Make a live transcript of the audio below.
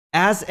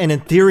As an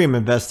Ethereum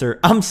investor,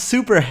 I'm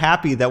super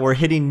happy that we're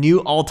hitting new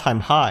all-time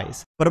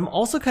highs, but I'm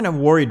also kind of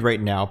worried right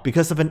now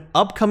because of an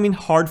upcoming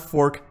hard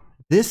fork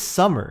this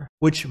summer,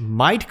 which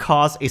might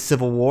cause a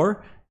civil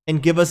war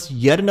and give us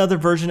yet another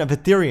version of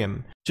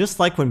Ethereum, just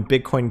like when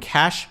Bitcoin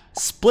Cash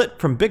split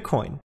from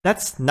Bitcoin.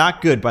 That's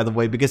not good, by the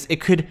way, because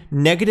it could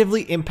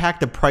negatively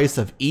impact the price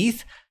of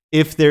ETH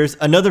if there's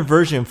another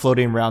version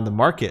floating around the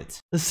market.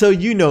 So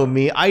you know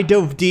me, I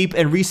dove deep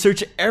and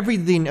researched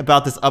everything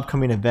about this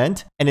upcoming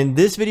event, and in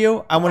this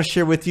video, I want to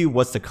share with you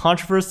what's the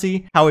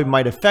controversy, how it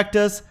might affect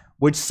us,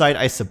 which side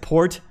I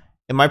support,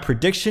 and my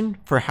prediction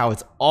for how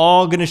it's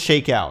all gonna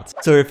shake out.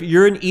 So if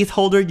you're an ETH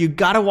holder, you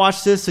gotta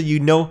watch this so you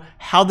know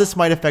how this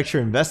might affect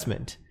your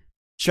investment.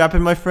 Strap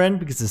in, my friend,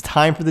 because it's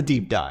time for the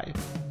deep dive.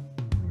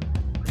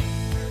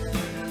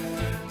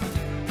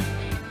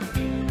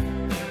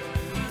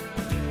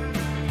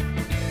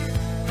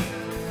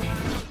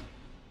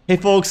 Hey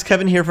folks,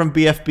 Kevin here from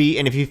BFB,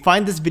 and if you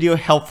find this video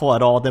helpful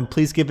at all, then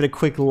please give it a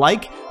quick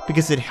like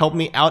because it helped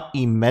me out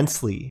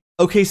immensely.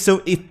 Okay, so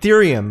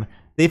Ethereum,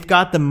 they've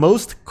got the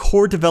most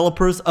core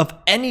developers of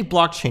any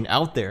blockchain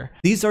out there.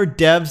 These are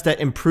devs that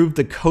improve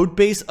the code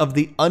base of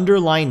the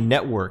underlying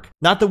network,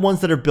 not the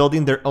ones that are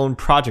building their own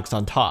projects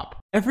on top.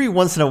 Every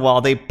once in a while,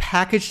 they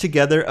package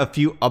together a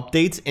few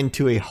updates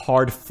into a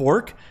hard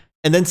fork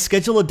and then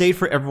schedule a date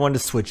for everyone to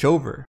switch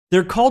over.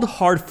 They're called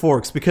hard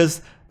forks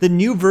because the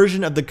new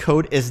version of the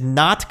code is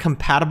not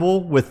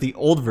compatible with the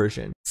old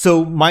version.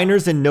 So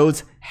miners and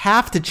nodes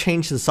have to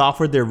change the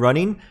software they're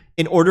running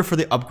in order for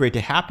the upgrade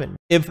to happen.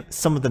 If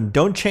some of them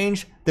don't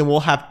change, then we'll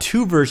have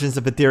two versions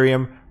of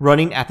Ethereum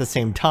running at the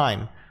same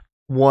time.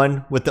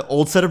 One with the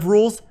old set of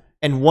rules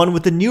and one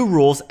with the new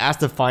rules as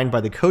defined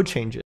by the code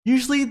changes.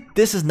 Usually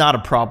this is not a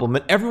problem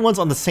and everyone's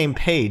on the same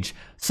page,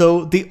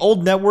 so the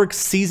old network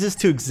ceases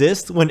to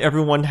exist when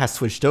everyone has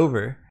switched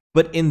over.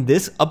 But in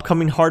this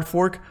upcoming hard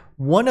fork,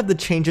 one of the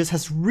changes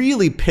has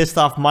really pissed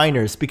off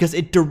miners because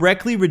it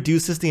directly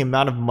reduces the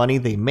amount of money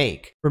they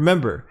make.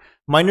 Remember,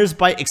 miners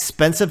buy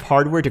expensive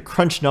hardware to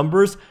crunch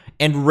numbers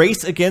and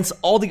race against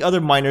all the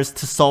other miners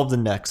to solve the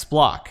next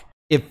block.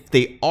 If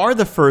they are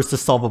the first to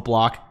solve a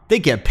block, they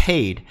get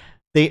paid.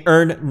 They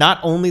earn not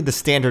only the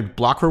standard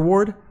block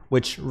reward,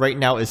 which right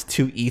now is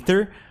 2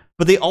 Ether,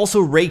 but they also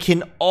rake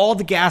in all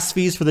the gas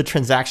fees for the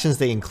transactions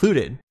they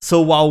included.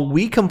 So while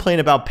we complain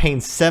about paying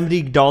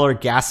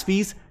 $70 gas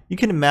fees, you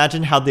can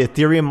imagine how the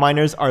Ethereum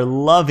miners are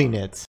loving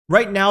it.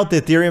 Right now,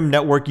 the Ethereum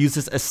network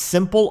uses a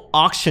simple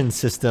auction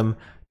system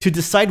to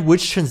decide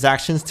which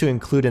transactions to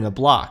include in a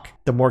block.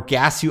 The more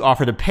gas you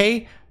offer to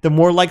pay, the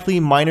more likely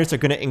miners are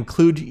going to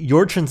include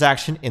your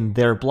transaction in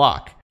their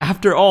block.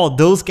 After all,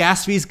 those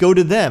gas fees go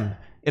to them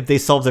if they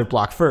solve their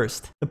block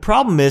first. The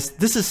problem is,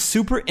 this is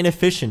super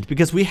inefficient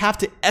because we have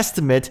to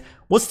estimate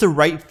what's the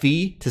right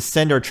fee to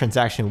send our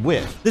transaction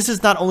with. This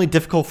is not only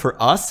difficult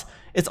for us,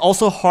 it's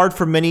also hard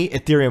for many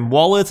Ethereum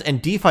wallets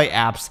and DeFi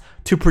apps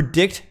to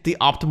predict the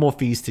optimal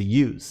fees to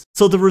use.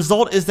 So the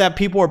result is that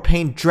people are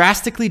paying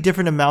drastically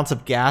different amounts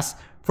of gas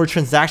for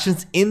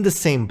transactions in the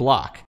same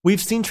block.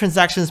 We've seen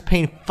transactions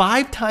paying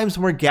 5 times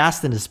more gas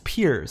than its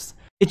peers.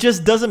 It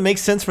just doesn't make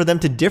sense for them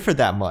to differ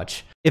that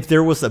much. If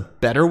there was a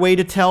better way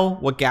to tell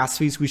what gas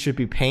fees we should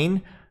be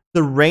paying,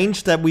 the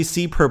range that we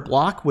see per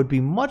block would be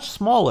much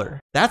smaller.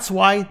 That's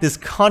why this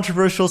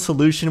controversial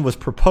solution was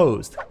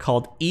proposed,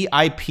 called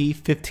EIP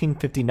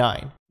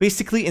 1559.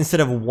 Basically, instead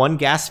of one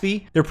gas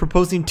fee, they're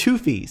proposing 2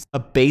 fees, a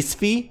base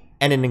fee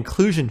and an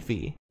inclusion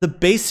fee. The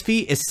base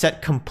fee is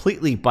set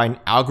completely by an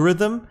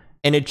algorithm,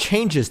 and it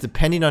changes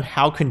depending on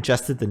how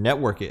congested the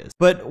network is.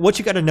 But what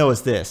you gotta know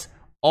is this: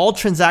 all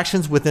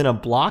transactions within a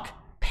block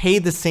pay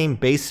the same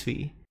base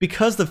fee.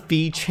 Because the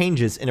fee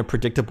changes in a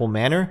predictable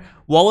manner,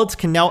 wallets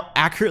can now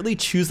accurately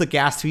choose the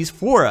gas fees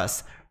for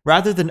us,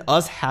 rather than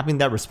us having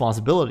that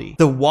responsibility.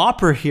 The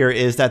whopper here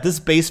is that this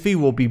base fee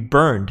will be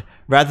burned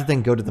rather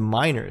than go to the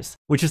miners,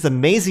 which is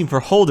amazing for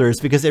holders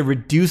because it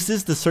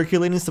reduces the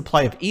circulating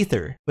supply of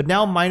Ether, but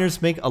now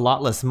miners make a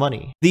lot less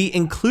money. The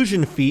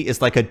inclusion fee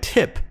is like a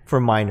tip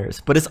for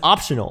miners, but it's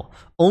optional,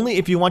 only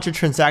if you want your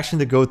transaction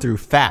to go through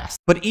fast.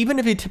 But even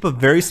if you tip a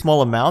very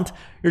small amount,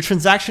 your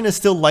transaction is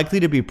still likely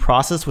to be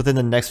processed within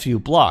the next few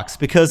blocks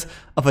because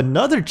of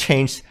another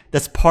change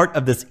that's part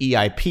of this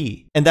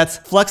EIP, and that's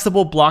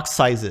flexible block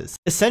sizes.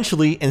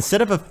 Essentially,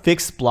 instead of a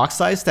fixed block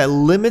size that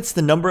limits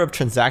the number of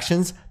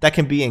transactions that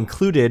can be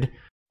included,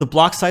 the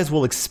block size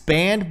will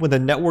expand when the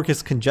network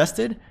is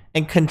congested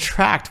and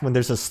contract when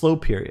there's a slow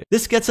period.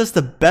 This gets us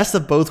the best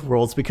of both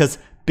worlds because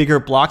bigger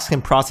blocks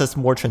can process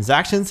more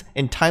transactions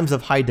in times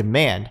of high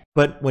demand,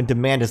 but when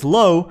demand is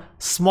low,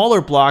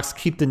 smaller blocks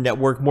keep the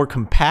network more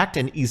compact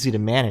and easy to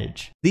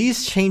manage.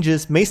 These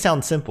changes may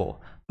sound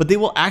simple, but they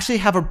will actually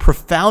have a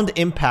profound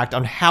impact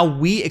on how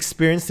we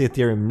experience the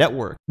Ethereum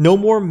network. No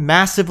more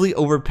massively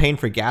overpaying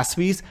for gas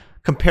fees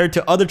compared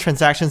to other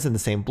transactions in the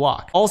same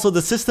block. Also,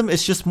 the system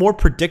is just more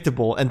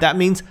predictable, and that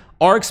means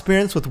our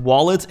experience with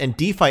wallets and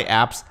DeFi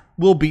apps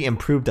will be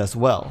improved as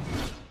well.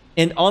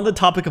 And on the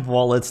topic of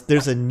wallets,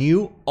 there's a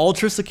new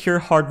ultra secure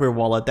hardware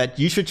wallet that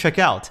you should check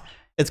out.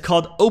 It's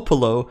called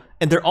OPOLO,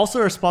 and they're also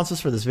our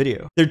sponsors for this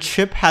video. Their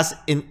chip has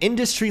an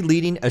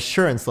industry-leading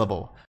assurance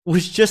level,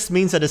 which just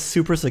means that it's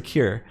super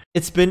secure.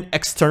 It's been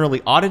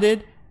externally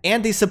audited,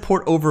 and they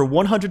support over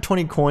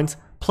 120 coins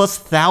plus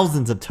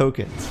thousands of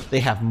tokens.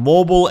 They have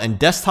mobile and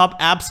desktop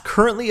apps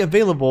currently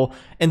available,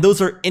 and those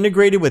are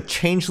integrated with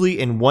Changelly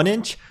in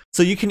 1inch,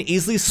 so you can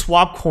easily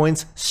swap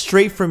coins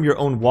straight from your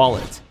own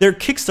wallet. Their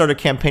Kickstarter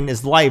campaign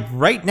is live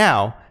right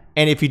now,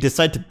 and if you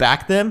decide to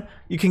back them,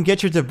 you can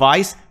get your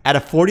device at a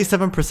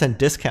 47%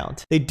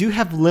 discount. They do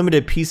have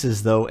limited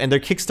pieces though, and their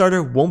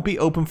Kickstarter won't be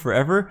open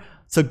forever,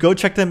 so go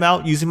check them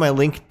out using my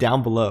link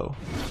down below.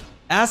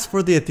 As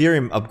for the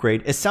Ethereum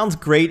upgrade, it sounds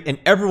great and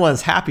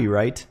everyone's happy,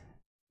 right?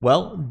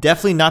 Well,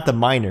 definitely not the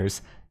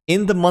miners.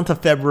 In the month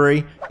of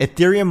February,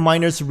 Ethereum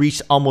miners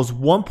reached almost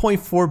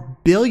 $1.4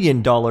 billion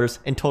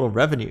in total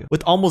revenue,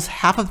 with almost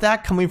half of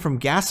that coming from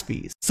gas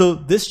fees. So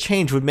this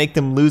change would make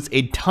them lose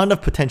a ton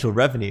of potential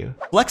revenue.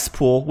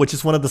 Flexpool, which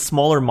is one of the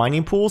smaller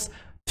mining pools,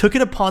 took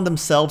it upon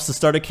themselves to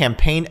start a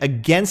campaign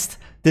against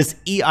this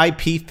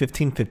EIP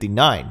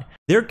 1559.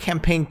 Their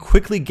campaign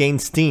quickly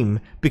gained steam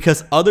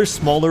because other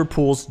smaller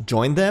pools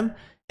joined them,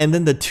 and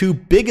then the two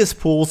biggest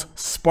pools,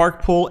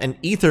 Sparkpool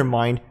and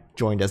Ethermine,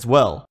 joined as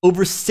well.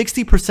 Over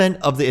 60%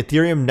 of the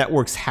Ethereum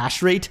network's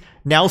hash rate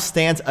now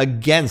stands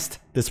against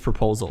this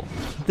proposal.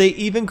 They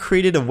even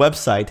created a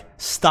website,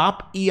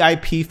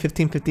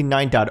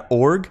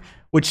 stopeip1559.org,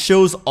 which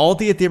shows all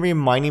the Ethereum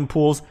mining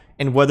pools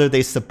and whether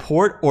they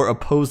support or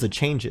oppose the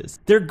changes.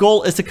 Their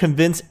goal is to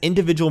convince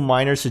individual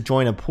miners to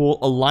join a pool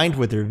aligned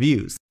with their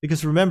views.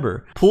 Because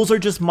remember, pools are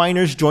just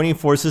miners joining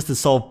forces to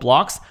solve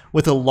blocks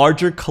with a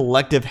larger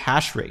collective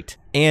hash rate.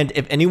 And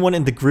if anyone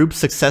in the group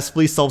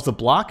successfully solves a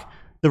block,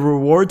 the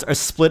rewards are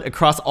split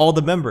across all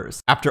the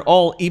members. After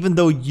all, even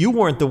though you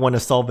weren't the one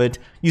to solve it,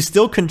 you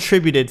still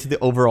contributed to the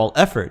overall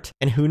effort.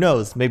 And who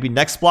knows, maybe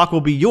next block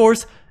will be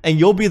yours and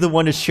you'll be the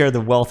one to share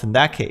the wealth in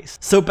that case.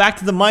 So back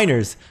to the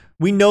miners.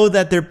 We know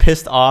that they're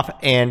pissed off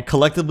and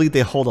collectively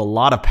they hold a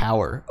lot of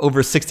power,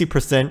 over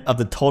 60% of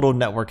the total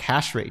network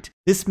hash rate.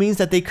 This means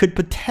that they could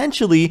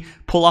potentially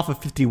pull off a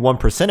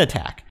 51%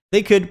 attack.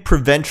 They could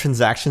prevent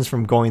transactions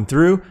from going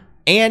through,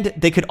 and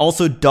they could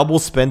also double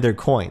spend their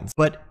coins.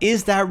 But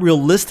is that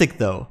realistic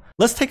though?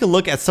 Let's take a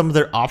look at some of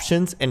their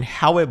options and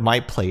how it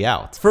might play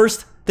out.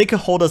 First, they could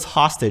hold us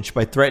hostage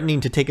by threatening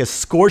to take a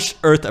scorched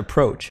earth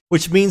approach,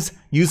 which means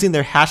using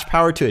their hash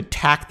power to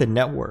attack the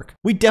network.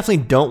 We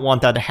definitely don't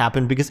want that to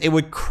happen because it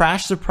would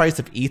crash the price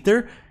of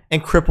Ether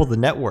and cripple the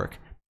network,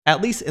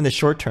 at least in the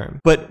short term.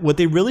 But would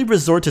they really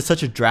resort to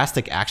such a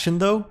drastic action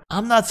though?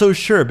 I'm not so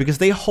sure because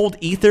they hold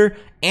Ether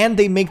and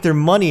they make their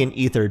money in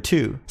Ether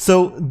too.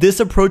 So this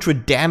approach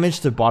would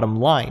damage the bottom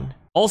line.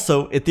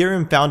 Also,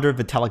 Ethereum founder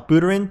Vitalik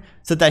Buterin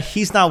said that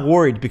he's not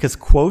worried because,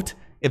 quote,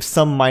 if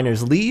some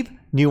miners leave,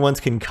 new ones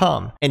can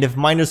come. And if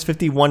miners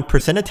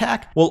 51%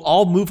 attack, we'll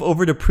all move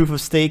over to proof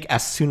of stake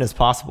as soon as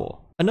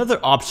possible. Another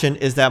option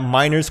is that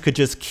miners could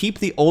just keep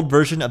the old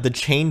version of the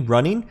chain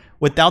running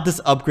without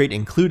this upgrade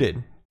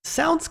included.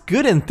 Sounds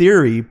good in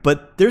theory,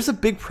 but there's a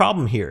big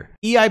problem here.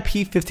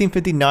 EIP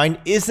 1559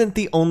 isn't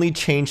the only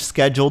change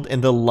scheduled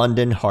in the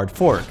London hard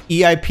fork.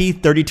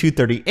 EIP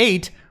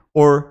 3238,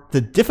 or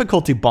the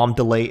difficulty bomb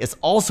delay, is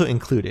also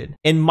included,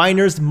 and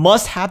miners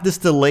must have this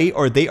delay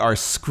or they are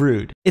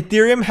screwed.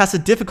 Ethereum has a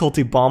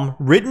difficulty bomb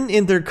written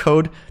in their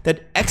code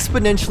that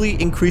exponentially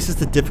increases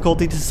the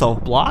difficulty to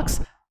solve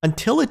blocks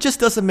until it just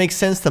doesn't make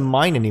sense to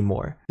mine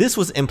anymore. This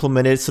was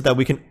implemented so that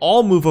we can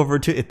all move over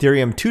to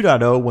Ethereum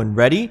 2.0 when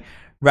ready,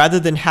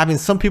 rather than having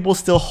some people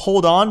still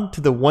hold on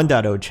to the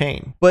 1.0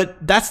 chain.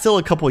 But that's still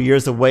a couple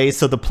years away,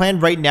 so the plan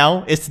right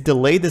now is to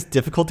delay this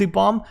difficulty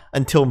bomb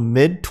until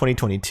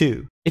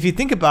mid-2022. If you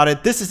think about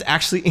it, this is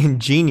actually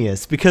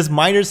ingenious because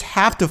miners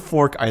have to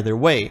fork either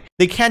way.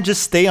 They can't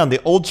just stay on the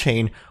old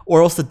chain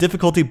or else the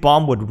difficulty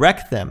bomb would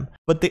wreck them,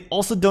 but they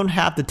also don't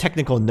have the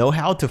technical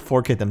know-how to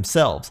fork it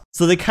themselves,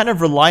 so they kind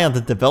of rely on the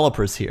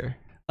developers here.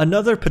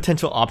 Another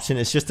potential option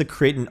is just to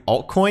create an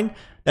altcoin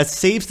that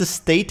saves the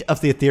state of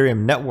the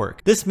Ethereum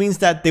network. This means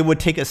that they would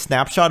take a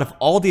snapshot of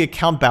all the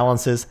account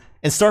balances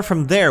and start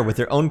from there with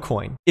their own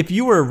coin. If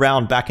you were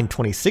around back in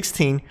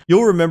 2016,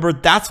 you'll remember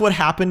that's what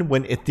happened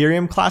when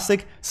Ethereum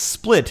Classic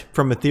split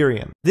from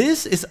Ethereum.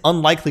 This is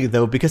unlikely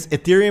though because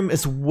Ethereum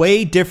is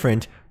way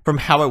different from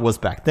how it was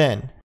back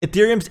then.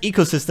 Ethereum's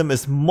ecosystem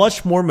is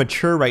much more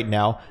mature right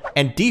now,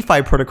 and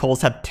DeFi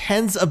protocols have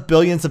tens of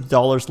billions of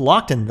dollars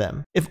locked in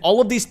them. If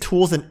all of these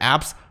tools and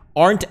apps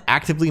aren't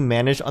actively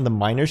managed on the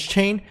miners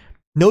chain,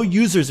 no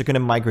users are going to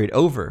migrate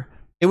over.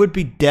 It would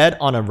be dead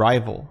on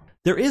arrival.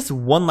 There is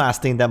one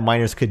last thing that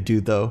miners could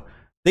do though.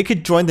 They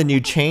could join the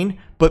new chain,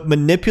 but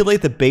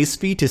manipulate the base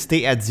fee to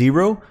stay at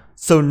 0,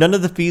 so none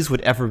of the fees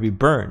would ever be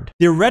burned.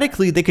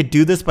 Theoretically, they could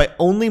do this by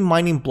only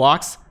mining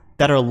blocks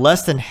that are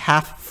less than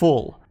half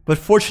full. But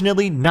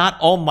fortunately, not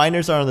all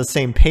miners are on the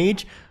same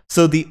page,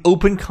 so the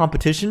open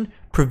competition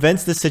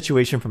prevents this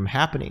situation from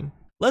happening.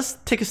 Let's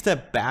take a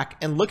step back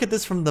and look at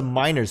this from the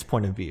miner's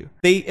point of view.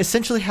 They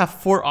essentially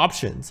have 4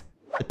 options: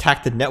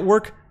 attack the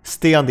network,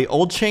 stay on the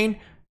old chain,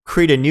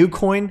 create a new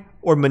coin,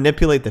 or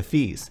manipulate the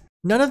fees.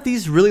 None of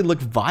these really look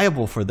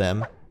viable for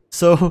them.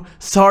 So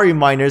sorry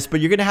miners, but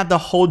you're gonna have to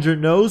hold your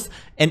nose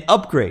and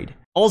upgrade.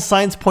 All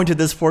signs point to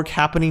this fork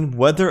happening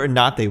whether or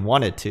not they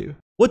want it to.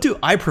 What do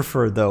I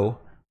prefer though?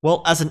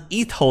 Well, as an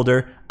ETH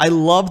holder, I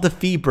love the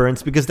fee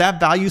burns because that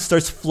value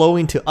starts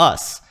flowing to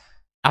us.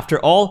 After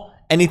all,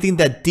 anything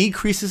that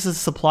decreases the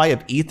supply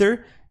of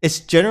Ether is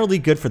generally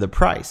good for the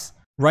price.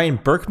 Ryan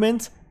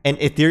Berkman, an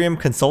Ethereum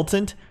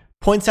consultant,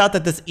 points out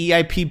that this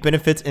EIP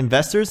benefits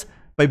investors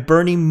by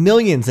burning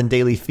millions in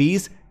daily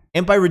fees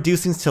and by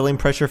reducing selling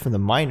pressure from the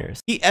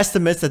miners. He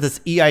estimates that this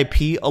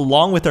EIP,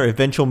 along with our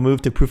eventual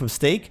move to proof of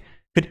stake,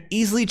 could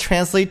easily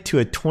translate to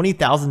a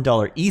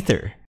 $20,000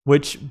 Ether,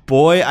 which,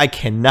 boy, I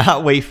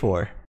cannot wait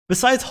for.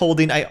 Besides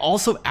holding, I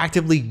also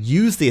actively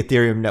use the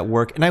Ethereum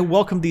network and I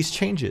welcome these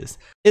changes.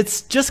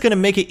 It's just gonna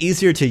make it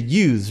easier to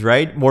use,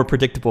 right? More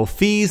predictable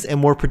fees and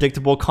more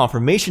predictable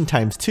confirmation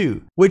times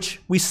too,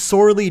 which we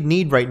sorely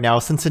need right now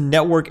since the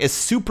network is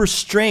super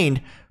strained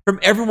from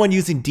everyone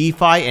using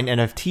DeFi and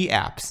NFT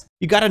apps.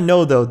 You gotta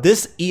know though,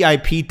 this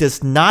EIP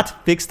does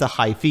not fix the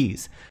high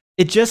fees.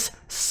 It just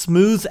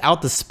smooths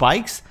out the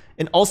spikes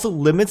and also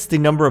limits the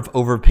number of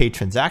overpaid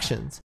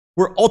transactions.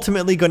 We're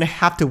ultimately going to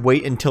have to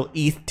wait until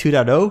ETH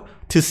 2.0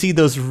 to see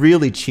those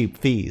really cheap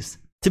fees.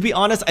 To be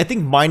honest, I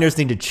think miners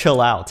need to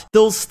chill out.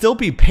 They'll still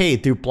be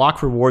paid through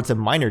block rewards and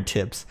miner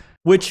tips,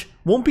 which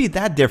won't be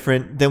that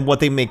different than what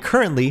they make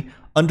currently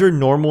under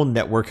normal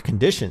network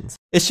conditions.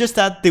 It's just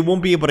that they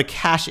won't be able to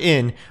cash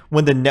in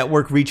when the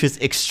network reaches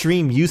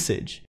extreme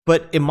usage.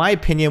 But in my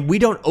opinion, we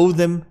don't owe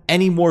them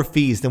any more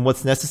fees than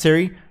what's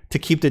necessary to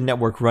keep the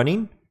network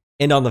running.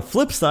 And on the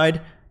flip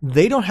side,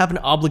 they don't have an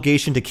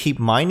obligation to keep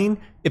mining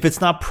if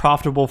it's not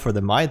profitable for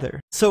them either.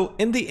 So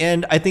in the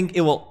end, I think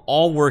it will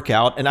all work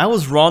out, and I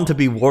was wrong to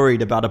be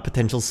worried about a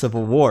potential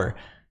civil war.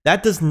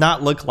 That does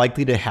not look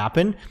likely to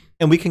happen,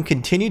 and we can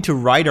continue to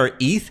ride our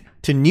ETH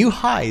to new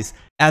highs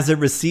as it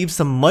receives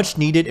some much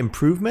needed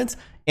improvements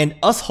and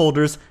us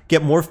holders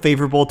get more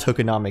favorable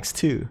tokenomics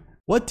too.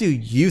 What do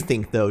you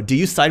think though? Do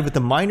you side with the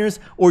miners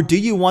or do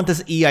you want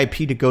this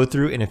EIP to go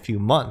through in a few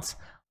months?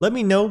 Let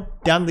me know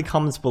down in the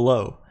comments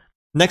below.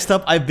 Next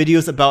up, I have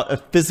videos about a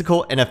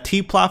physical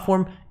NFT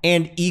platform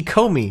and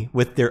eComi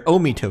with their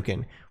OMI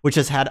token, which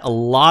has had a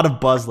lot of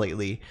buzz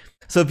lately.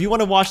 So if you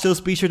want to watch those,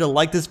 be sure to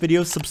like this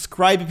video,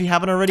 subscribe if you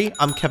haven't already.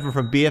 I'm Kevin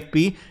from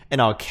BFB,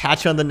 and I'll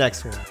catch you on the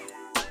next one.